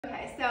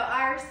Okay, so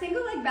our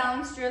single leg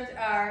balance drills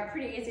are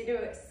pretty easy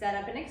to set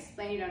up and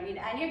explain. You don't need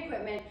any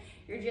equipment.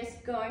 You're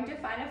just going to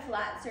find a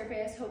flat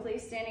surface, hopefully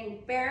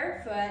standing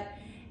barefoot,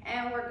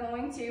 and we're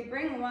going to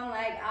bring one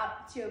leg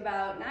up to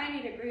about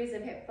 90 degrees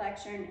of hip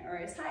flexion, or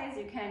as high as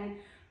you can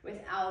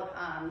without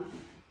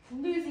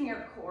losing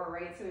your core,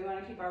 right? So we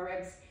want to keep our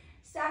ribs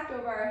stacked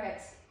over our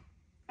hips,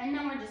 and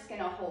then we're just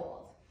going to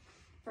hold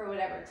for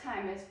whatever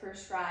time is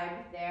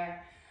prescribed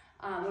there.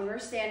 When we're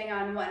standing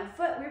on one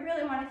foot, we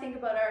really want to think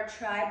about our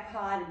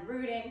tripod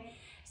rooting.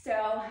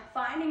 So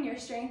finding your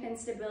strength and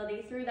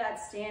stability through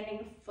that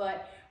standing foot.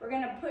 We're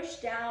going to push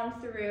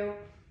down through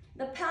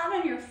the pad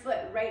on your foot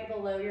right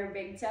below your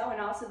big toe,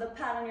 and also the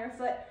pad on your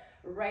foot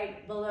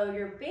right below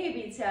your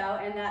baby toe.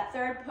 And that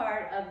third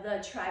part of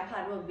the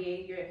tripod will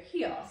be your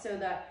heel. So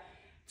the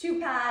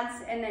two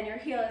pads, and then your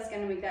heel is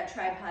going to make that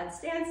tripod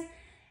stance.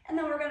 And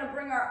then we're going to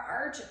bring our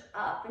arch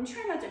up and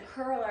try not to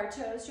curl our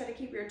toes. Try to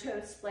keep your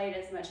toes splayed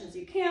as much as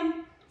you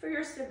can for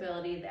your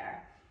stability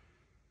there.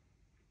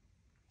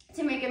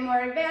 To make it more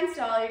advanced,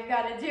 all you've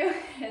got to do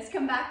is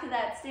come back to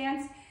that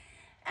stance,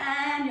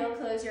 and you'll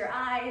close your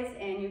eyes,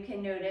 and you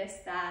can notice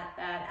that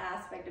that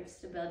aspect of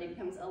stability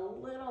becomes a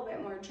little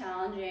bit more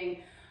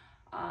challenging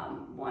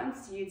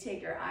once you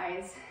take your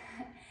eyes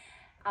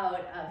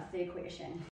out of the equation.